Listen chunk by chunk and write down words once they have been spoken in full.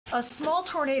A small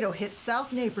tornado hit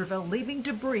South Naperville, leaving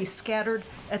debris scattered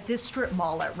at this strip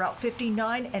mall at Route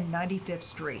 59 and 95th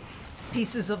Street.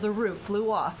 Pieces of the roof flew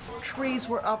off, trees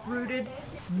were uprooted,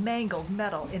 mangled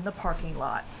metal in the parking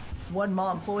lot. One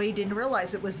mall employee didn't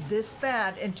realize it was this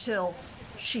bad until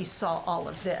she saw all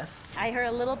of this. I heard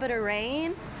a little bit of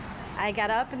rain. I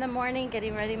got up in the morning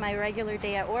getting ready my regular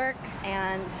day at work,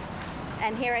 and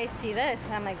here I see this.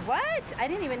 And I'm like, what? I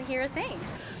didn't even hear a thing.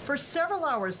 For several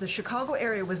hours, the Chicago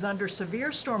area was under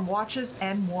severe storm watches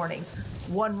and warnings.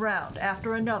 One round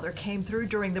after another came through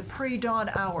during the pre-dawn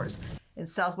hours. In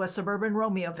southwest suburban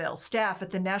Romeoville, staff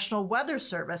at the National Weather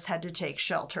Service had to take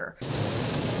shelter.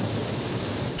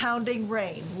 Pounding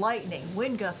rain, lightning,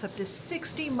 wind gusts up to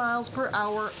 60 miles per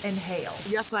hour, and hail.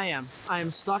 Yes, I am. I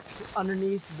am stuck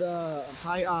underneath the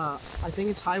I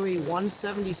think it's Highway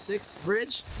 176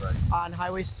 bridge on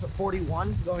Highway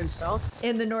 41 going south.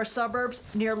 In the north suburbs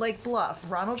near Lake Bluff,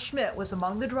 Ronald Schmidt was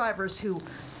among the drivers who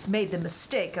made the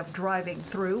mistake of driving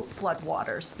through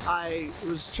floodwaters. I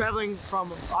was traveling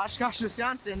from Oshkosh,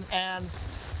 Wisconsin, and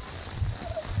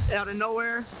out of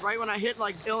nowhere, right when I hit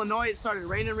like Illinois, it started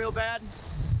raining real bad.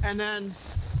 And then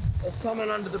it's coming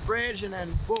under the bridge, and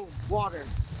then boom, water.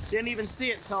 Didn't even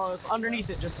see it until I was underneath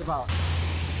it just about.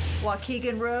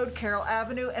 Waukegan Road, Carroll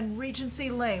Avenue, and Regency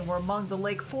Lane were among the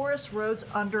Lake Forest roads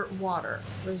underwater.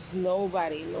 There's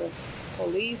nobody, no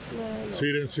policemen. So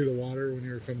you didn't see the water when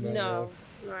you were coming down the road?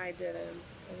 No, I didn't.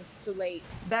 It was too late.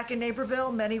 Back in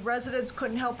Naperville, many residents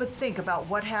couldn't help but think about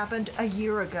what happened a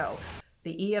year ago.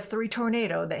 The EF3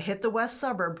 tornado that hit the west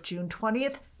suburb June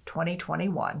 20th,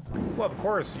 2021. Well, of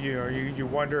course, you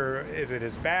wonder, is it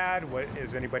as bad?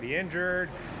 Is anybody injured?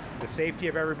 The safety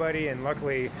of everybody, and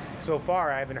luckily, so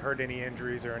far, I haven't heard any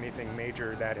injuries or anything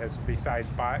major that has, besides,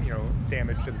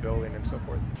 damage to the building and so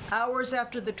forth. Hours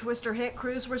after the twister hit,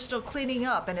 crews were still cleaning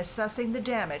up and assessing the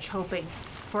damage, hoping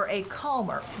for a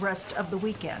calmer rest of the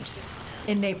weekend.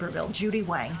 In Naperville, Judy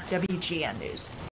Wang, WGN News.